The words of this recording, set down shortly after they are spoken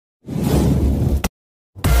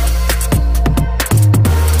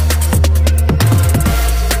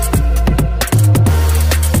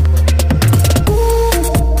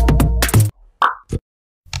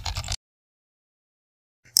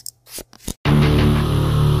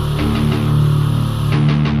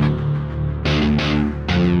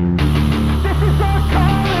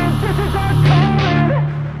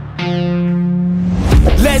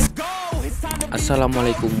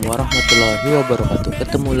Assalamualaikum warahmatullahi wabarakatuh.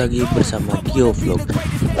 Ketemu lagi bersama Vlog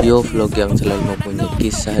yang selalu mempunyai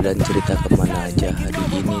kisah dan cerita kemana aja.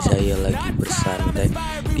 Hari ini saya lagi bersantai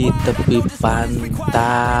di tepi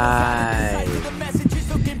pantai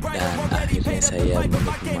dan akhirnya saya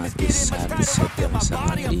menikmati sunset yang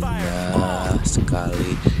sangat indah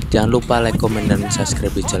sekali. Jangan lupa like, komen, dan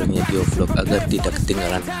subscribe di channelnya Vlog agar tidak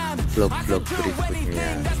ketinggalan vlog-vlog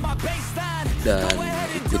berikutnya. Dan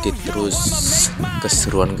ikuti terus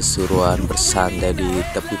keseruan-keseruan bersantai di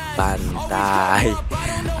tepi pantai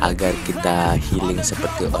agar kita healing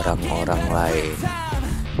seperti orang-orang lain.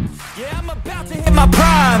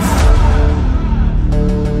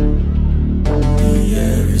 The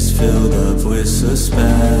air is filled up with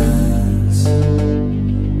suspense.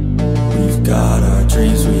 We've got our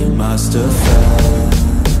dreams we must have felt,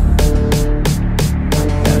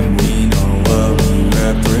 and we know what we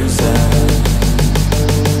represent.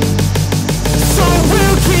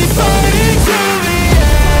 Keep fighting till the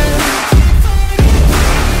end,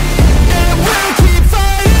 and we'll keep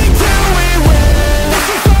fighting till we win. This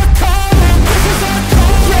is our calling, this is our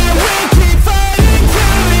calling. Yeah, we'll keep fighting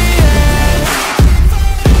till the end,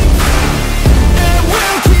 and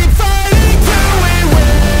we'll keep fighting till we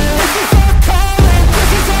win. This is our calling,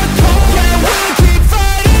 this is our calling. Yeah, we'll keep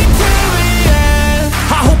fighting till the end.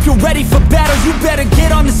 I hope you're ready for battle. You better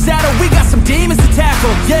get on the saddle. We got some demons to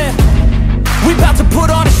tackle. Yeah. We about to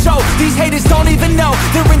put on a show. These haters don't even know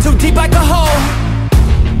they're in too deep like a hole,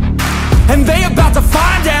 and they about to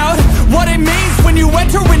find out what it means when you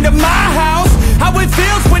enter into my house. How it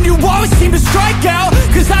feels when you always seem to strike out.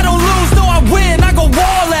 Cause I don't lose, no I win, I go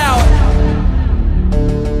all out.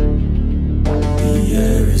 The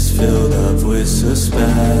air is filled up with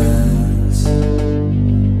suspense.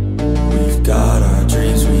 We've got our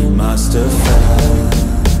dreams we must have felt.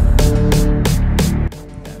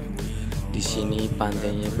 Di sini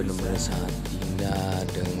pantainya benar-benar sangat indah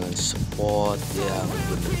dengan spot yang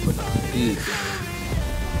benar-benar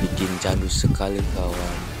bikin candu sekali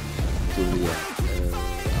kawan. Tuh lihat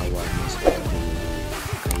awannya seperti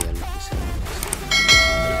kayak lukisan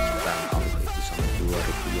penciptaan Allah, itu sangat luar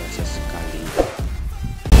biasa sekali.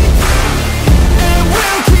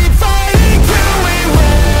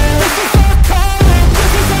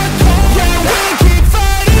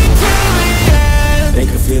 They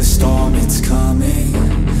can feel the storm, it's coming.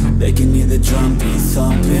 They can hear the drum beat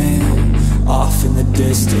thumping. Off in the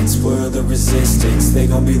distance, we're the resistance. They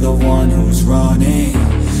gon' be the one who's running.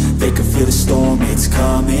 They can feel the storm, it's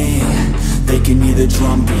coming. They can hear the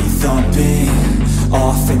drum beat thumping.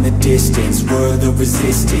 Off in the distance, we're the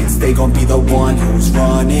resistance. They gon' be the one who's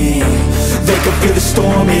running. They can feel the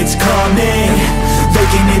storm, it's coming. They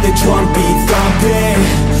can hear the drum beat thumping.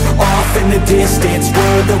 Off in the distance,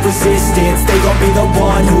 we're the resistance. They gon' be the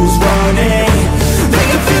one who's running. They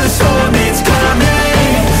can feel the storm, it's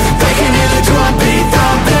coming. They can hear the drum beat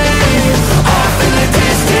thumping. Off in the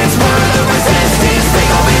distance, we're the resistance. They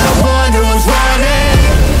gon' be the one who's running.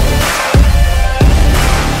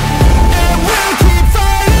 And we'll keep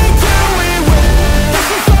fighting till we win. This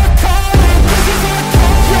is our calling, this is our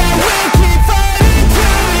calling. Yeah, we'll keep fighting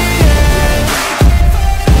till the end,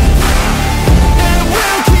 and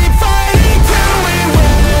we'll keep fighting till we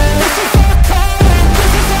win. This is our calling,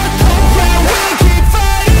 this is our calling. Yeah, we'll keep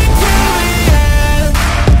fighting till the end.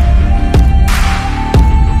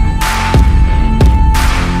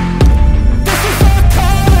 This is our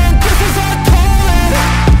calling, this is our calling.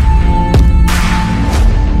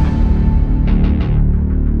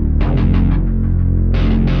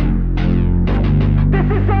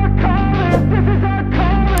 This is our calling, this is our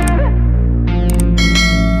calling.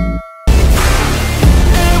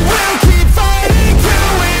 And we'll keep fighting till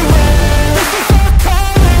we win. This is our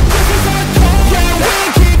calling, this is our calling. Yeah,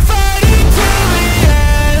 we'll keep fighting till the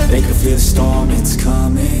end. They can feel the storm, it's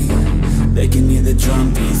coming. They can hear the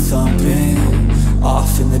drum beat thumping.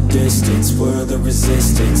 Off in the distance, we're the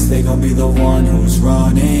resistance. They gon' be the one who's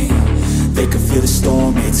running. They can feel the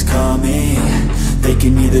storm, it's coming. They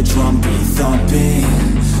can hear the drum beat thumping.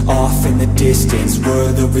 Off in the distance,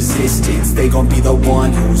 we're the resistance. They gon' be the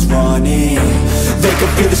one who's running. They can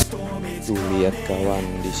feel the storm, it's Tuh lihat kawan,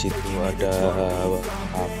 di situ ada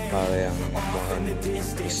kapal yang mau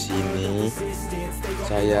ke sini.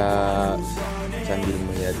 Saya sambil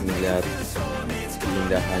melihat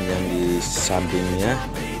keindahan yang di sampingnya.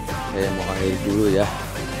 Saya mau akhiri dulu ya.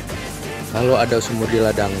 Kalau ada sumur di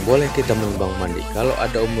ladang, boleh kita menumpang mandi. Kalau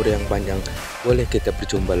ada umur yang panjang, boleh kita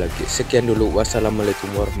berjumpa lagi. Sekian dulu.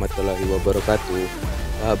 Wassalamualaikum warahmatullahi wabarakatuh.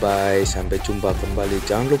 Bye bye, sampai jumpa kembali.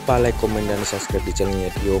 Jangan lupa like, komen, dan subscribe di channelnya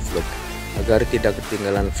Vlog agar tidak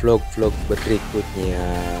ketinggalan vlog-vlog berikutnya.